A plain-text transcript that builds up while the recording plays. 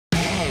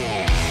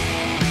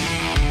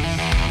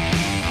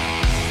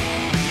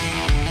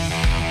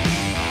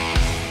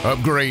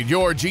Upgrade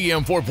your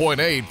GM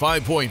 4.8,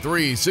 5.3,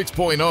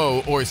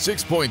 6.0, or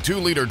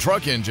 6.2-liter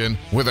truck engine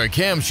with a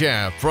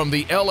camshaft from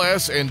the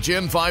LS and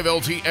Gen 5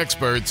 LT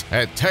experts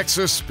at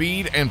Texas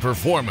Speed and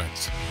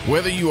Performance.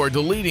 Whether you are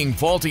deleting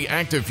faulty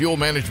active fuel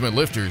management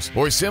lifters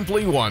or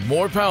simply want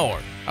more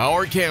power,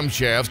 our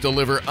camshafts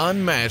deliver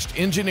unmatched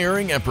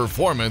engineering and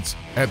performance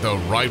at the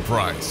right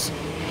price.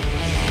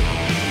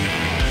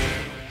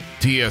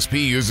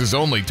 TSP uses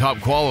only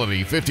top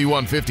quality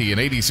 5150 and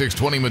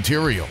 8620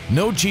 material,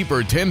 no cheaper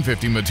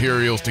 1050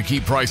 materials to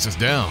keep prices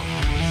down.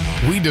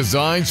 We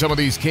designed some of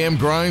these cam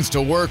grinds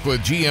to work with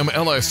GM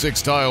LS6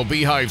 style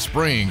beehive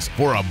springs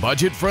for a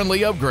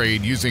budget-friendly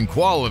upgrade using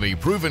quality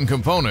proven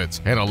components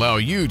and allow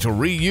you to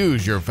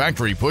reuse your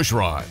factory push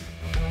rod.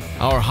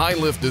 Our high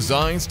lift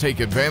designs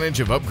take advantage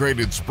of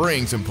upgraded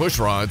springs and push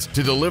rods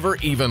to deliver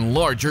even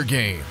larger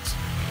gains.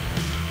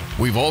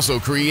 We've also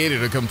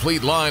created a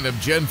complete line of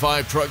Gen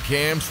 5 truck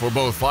cams for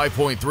both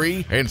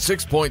 5.3 and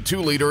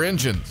 6.2-liter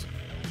engines.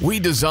 We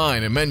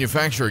design and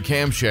manufacture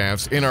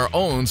camshafts in our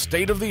own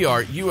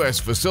state-of-the-art U.S.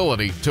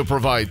 facility to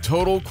provide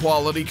total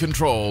quality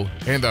control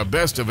and the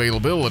best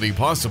availability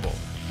possible.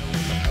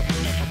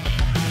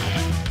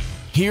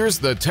 Here's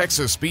the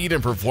Texas Speed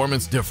and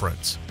Performance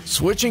difference.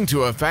 Switching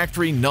to a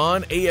factory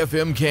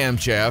non-AFM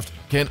camshaft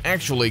can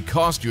actually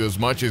cost you as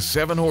much as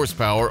 7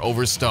 horsepower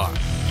over stock.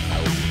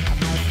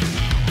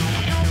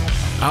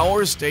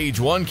 Our Stage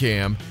 1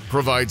 cam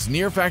provides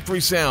near-factory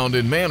sound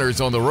and manners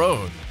on the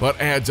road,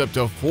 but adds up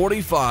to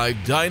 45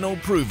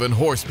 dyno-proven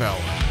horsepower.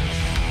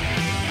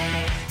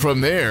 From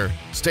there,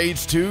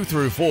 Stage 2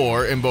 through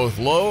 4 in both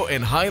low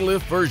and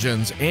high-lift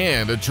versions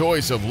and a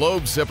choice of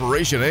lobe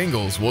separation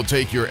angles will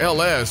take your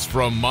LS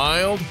from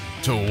mild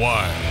to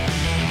wild.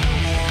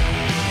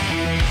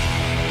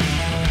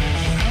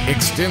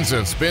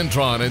 Extensive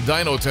Spintron and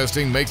dyno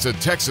testing makes a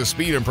Texas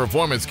Speed and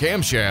Performance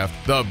camshaft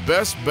the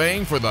best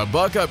bang for the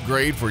buck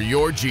upgrade for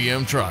your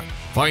GM truck.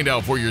 Find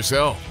out for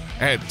yourself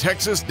at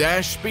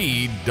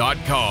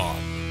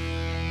texas-speed.com.